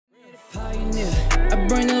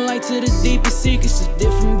to the deepest secrets of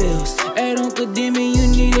different bills. Hey, Uncle Demi, you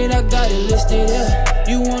need it, I got it listed here.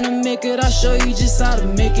 You wanna make it, I'll show you just how to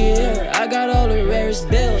make it here. I got all the rarest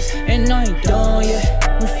bills, and I ain't done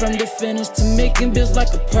yet. Went from defenders to making bills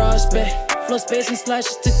like a prospect. Flow space and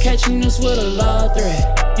slashes to catching us with a lot of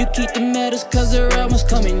threat. You keep the medals cause the right one's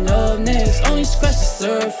coming up next. Only scratch the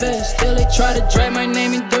surface. Still they try to drag my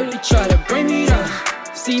name in dirt, they try to bring me down.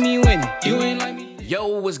 See me winning, you ain't like me.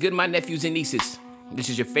 Yo, what's good, my nephews and nieces? This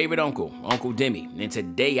is your favorite uncle, Uncle Demi, and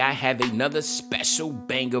today I have another special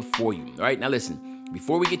banger for you. All right, now listen,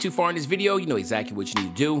 before we get too far in this video, you know exactly what you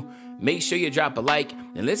need to do. Make sure you drop a like,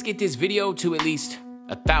 and let's get this video to at least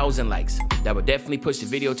 1,000 likes. That would definitely push the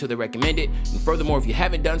video to the recommended. And furthermore, if you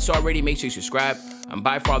haven't done so already, make sure you subscribe. I'm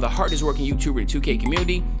by far the hardest working YouTuber in the 2K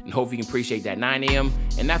community, and hopefully you can appreciate that 9 a.m.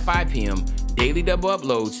 and that 5 p.m. daily double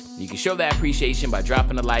uploads. You can show that appreciation by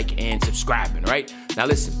dropping a like and subscribing, all right? Now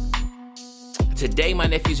listen, today, my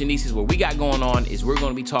nephews and nieces, what we got going on is we're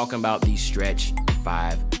gonna be talking about the stretch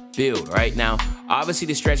 5 build, all right? Now, obviously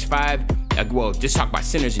the stretch 5, well, just talk about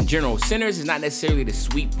centers in general. Centers is not necessarily the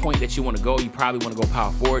sweet point that you want to go. You probably want to go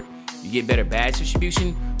power forward. You get better badge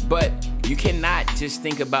distribution, but you cannot just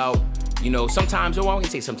think about, you know, sometimes, or I can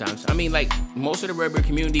say sometimes, I mean, like most of the Red Bird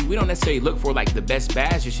community, we don't necessarily look for like the best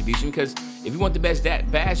badge distribution, because if you want the best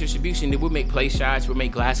badge distribution, it will make play shots, we'll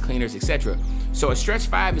make glass cleaners, etc. So a stretch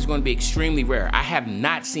 5 is going to be extremely rare. I have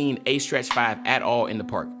not seen a stretch 5 at all in the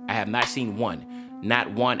park. I have not seen one.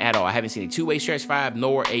 Not one at all. I haven't seen a two-way stretch 5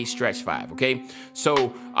 nor a stretch 5, okay?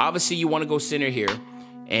 So obviously you want to go center here,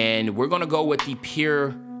 and we're going to go with the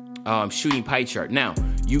pure shooting pie chart. Now,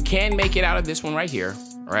 you can make it out of this one right here,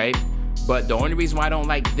 right? But the only reason why I don't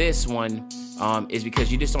like this one is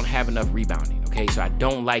because you just don't have enough rebounding, okay? So I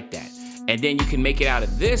don't like that. And then you can make it out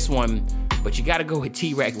of this one, but you got to go with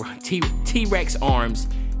T-Rex arms,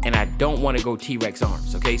 and I don't want to go T-Rex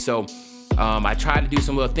arms, okay? So I tried to do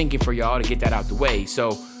some little thinking for y'all to get that out the way.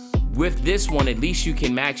 So with this one, at least you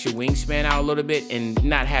can max your wingspan out a little bit and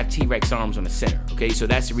not have T-Rex arms on the center, okay? So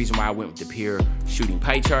that's the reason why I went with the pure shooting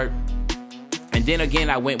pie chart. And then again,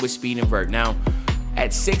 I went with speed and vert. Now,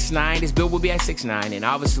 at 6'9", this build will be at 6'9", and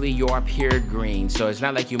obviously you're pure green, so it's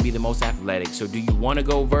not like you'll be the most athletic. So do you want to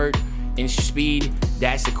go vert in speed?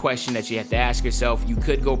 That's the question that you have to ask yourself. You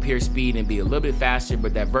could go pure speed and be a little bit faster,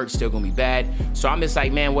 but that vert's still gonna be bad. So I'm just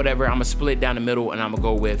like, man, whatever, I'm gonna split down the middle and I'm gonna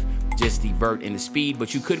go with just the vert and the speed.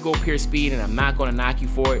 But you could go pure speed, and I'm not gonna knock you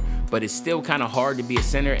for it, but it's still kind of hard to be a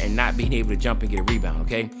center and not being able to jump and get a rebound,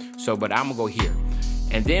 okay? So, but I'm gonna go here.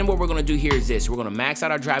 And then what we're gonna do here is this. We're gonna max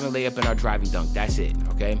out our driving layup and our driving dunk. That's it,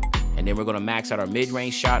 okay? And then we're gonna max out our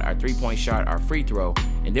mid-range shot, our three-point shot, our free throw.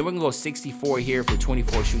 And then we're gonna go 64 here for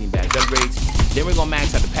 24 shooting badge upgrades. Then we're gonna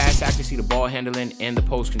max out the pass accuracy, the ball handling, and the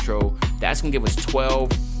post control. That's gonna give us 12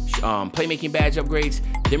 playmaking badge upgrades.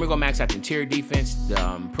 Then we're gonna max out the interior defense, the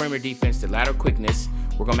perimeter defense, the lateral quickness.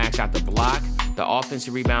 We're gonna max out the block, the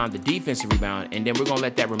offensive rebound, the defensive rebound, and then we're gonna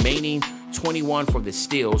let that remaining 21 for the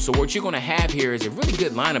steal. So what you're gonna have here is a really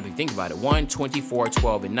good lineup if you think about it. 1, 24,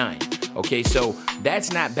 12, and 9. Okay, so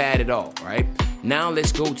that's not bad at all, right? Now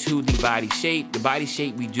let's go to the body shape. The body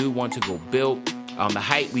shape, we do want to go built. The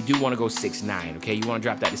height, we do want to go 6'9", okay? You want to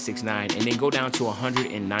drop that to 6'9", and then go down to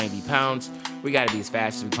 190 pounds. We got to be as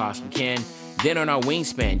fast as we possibly can. Then on our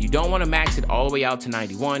wingspan, you don't want to max it all the way out to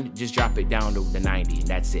 91. Just drop it down to the 90, and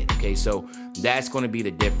that's it, okay? So that's going to be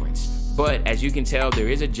the difference. But as you can tell, there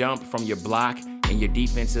is a jump from your block and your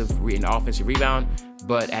defensive and offensive rebound.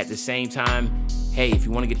 But at the same time, hey, if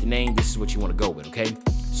you want to get the name, this is what you want to go with, okay?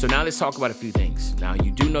 So now let's talk about a few things. Now, you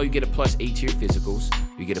do know you get a +8 to your physicals.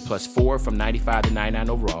 You get a +4 from 95 to 99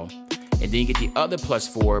 overall. And then you get the other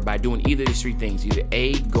 +4 by doing either of these three things. Either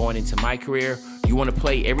A, going into my career, you want to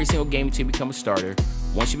play every single game until you become a starter.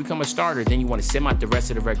 Once you become a starter, then you want to sim out the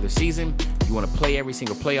rest of the regular season. You want to play every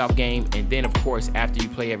single playoff game. And then, of course, after you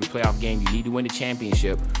play every playoff game, you need to win the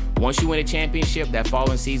championship. Once you win a championship, that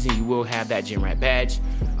following season, you will have that gym rat badge.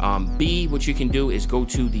 B, what you can do is go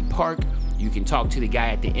to the park. You can talk to the guy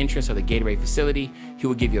at the entrance of the Gatorade facility. He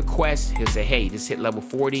will give you a quest. He'll say, hey, just hit level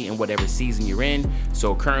 40 in whatever season you're in.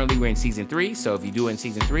 So currently we're in season 3. So if you do it in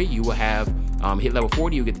season 3, you will have hit level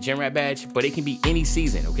 40, you'll get the gym rat badge, but it can be any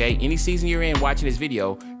season, okay? Any season you're in watching this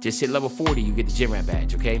video, just hit level 40, you get the gym rat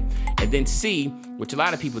badge, okay? And then C, which a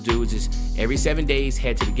lot of people do, is just every 7 days,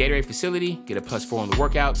 head to the Gatorade facility, get a +4 on the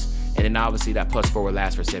workouts, and then obviously that +4 will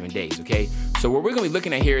last for 7 days, okay? So what we're gonna be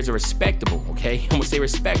looking at here is a respectable, okay? I'm gonna say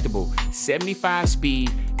respectable, 75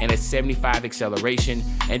 speed and a 75 acceleration,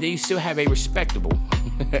 and then you still have a respectable,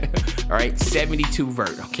 all right, 72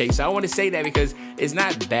 vert, okay? So I wanna say that because it's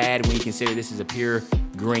not bad when you consider this is a pure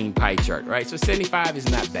green pie chart, right? So 75 is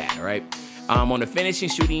not bad, all right? On the finishing,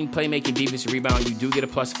 shooting, playmaking, defense, and rebound, you do get a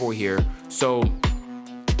 +4 here. So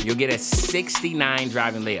you'll get a 69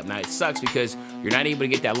 driving layup. Now it sucks because you're not able to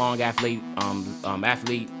get that long athletic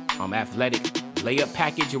layup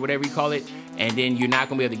package or whatever you call it. And then you're not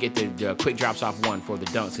gonna be able to get the quick drops off one for the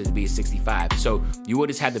dunks, it'd be a 65. So you will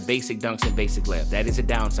just have the basic dunks and basic layup. That is a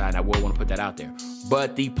downside, I will wanna put that out there.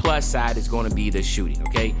 But the plus side is gonna be the shooting,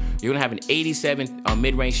 okay? You're gonna have an 87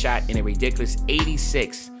 mid-range shot and a ridiculous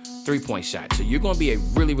 86 three-point shot. So you're gonna be a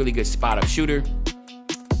really, really good spot-up shooter.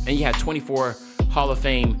 And you have 24 Hall of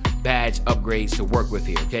Fame badge upgrades to work with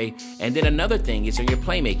here, okay? And then another thing is on your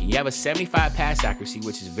playmaking. You have a 75 pass accuracy,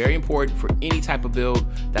 which is very important for any type of build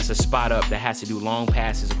that's a spot up that has to do long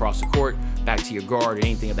passes across the court, back to your guard or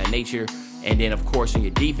anything of that nature. And then of course on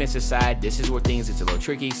your defensive side, this is where things it's a little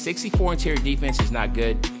tricky. 64 interior defense is not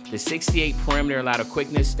good. The 68 perimeter and lateral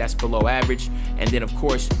quickness, that's below average. And then of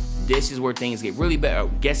course, this is where things get really better,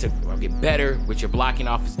 get better with your blocking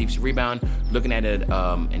offense, defensive rebound. Looking at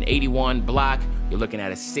an 81 block, you're looking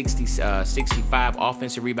at a 65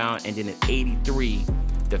 offensive rebound, and then an 83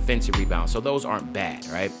 defensive rebound. So those aren't bad,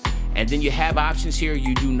 right? And then you have options here.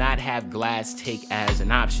 You do not have glass take as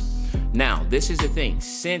an option. Now, this is the thing.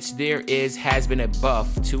 Since there has been a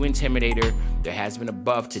buff to Intimidator, there has been a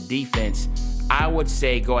buff to defense, I would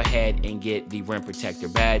say go ahead and get the Rim Protector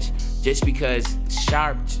badge, just because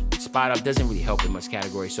sharp spot up doesn't really help in much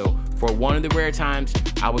category. So for one of the rare times,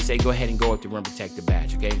 I would say go ahead and go with the Rim Protector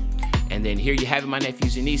badge, okay? And then here you have it, my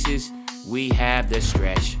nephews and nieces. We have the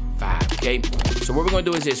stretch 5, okay? So what we're gonna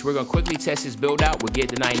do is this. We're gonna quickly test this build out. We'll get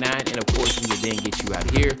the 99, and of course we will then get you out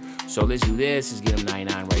of here. So let's do this. Let's get them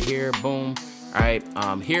 99 right here, boom. All right,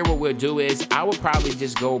 here what we'll do is I will probably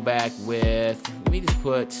just go back with,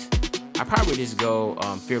 I probably just go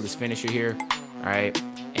Fearless Finisher here, all right?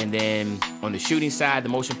 And then on the shooting side, the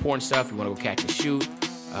most important stuff, we wanna go catch and shoot.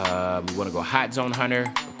 We wanna go Hot Zone Hunter.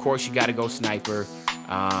 Of course, you gotta go Sniper.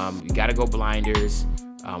 You gotta go Blinders.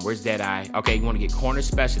 Where's Deadeye? Okay, you wanna get Corner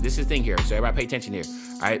Special. This is the thing here, so everybody pay attention here,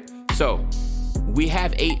 all right? So, we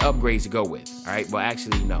have 8 upgrades to go with, all right? Well,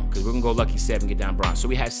 actually, no, because we're gonna go Lucky 7, get down Bronze. So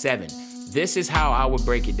we have 7. This is how I would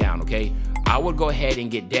break it down, okay? I would go ahead and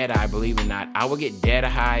get Deadeye, believe it or not. I would get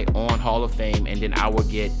Deadeye on Hall of Fame, and then I would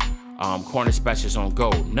get Corner Specials on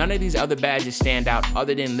Gold. None of these other badges stand out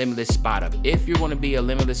other than Limitless Spot Up. If you're gonna be a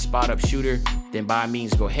Limitless Spot Up shooter, then by all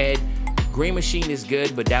means go ahead. Green Machine is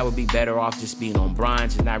good, but that would be better off just being on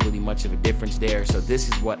Bronze. There's not really much of a difference there. So this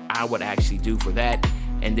is what I would actually do for that.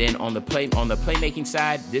 And then on the playmaking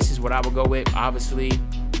side, this is what I would go with. Obviously,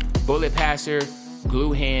 Bullet Passer,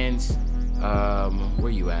 Glue Hands.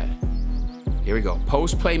 Where you at? Here we go.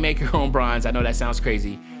 Post Playmaker on Bronze. I know that sounds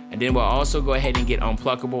crazy. And then we'll also go ahead and get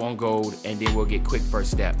Unpluckable on Gold, and then we'll get Quick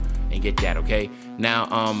First Step and get that, okay?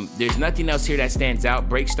 Now, there's nothing else here that stands out.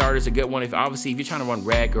 Break Starter is a good one. If you're trying to run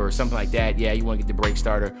Rec or something like that, yeah, you want to get the Break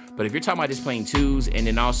Starter. But if you're talking about just playing 2s and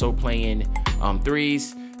then also playing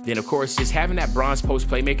 3s, then of course, just having that Bronze Post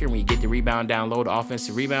Playmaker when you get the rebound down low, the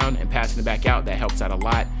offensive rebound, and passing it back out, that helps out a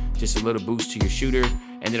lot. Just a little boost to your shooter.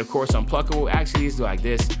 And then of course, Unpluckable, actually is like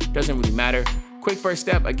this. Doesn't really matter. Quick First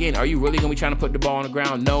Step, again, are you really gonna be trying to put the ball on the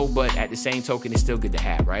ground? No, but at the same token, it's still good to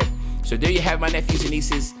have, right? So there you have my nephews and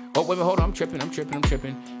nieces. Oh, wait, hold on, I'm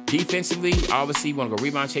tripping. Defensively, obviously, you wanna go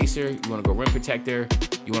Rebound Chaser, you wanna go Rim Protector,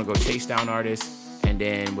 you wanna go Chase Down Artist, and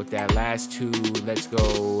then with that last 2, let's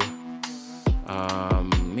go,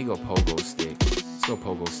 let me go Pogo Stick. Let's go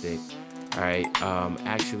Pogo Stick. All right,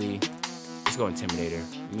 actually, let's go Intimidator.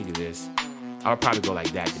 Let me do this. I'll probably go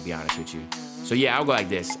like that, to be honest with you. So yeah, I'll go like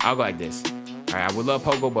this. All right, I would love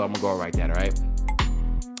Pogo, but I'm gonna go like that, all right?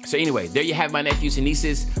 So anyway, there you have my nephews and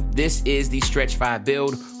nieces. This is the Stretch 5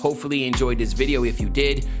 build. Hopefully you enjoyed this video. If you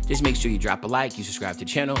did, just make sure you drop a like, you subscribe to the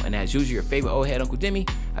channel, and as usual, your favorite old head, Uncle Demi.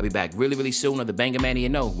 I'll be back really, really soon on the Banger Man. You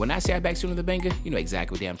know, when I say I'm back soon on the Banger, you know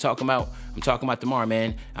exactly what I'm talking about. I'm talking about tomorrow,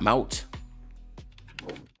 man. I'm out.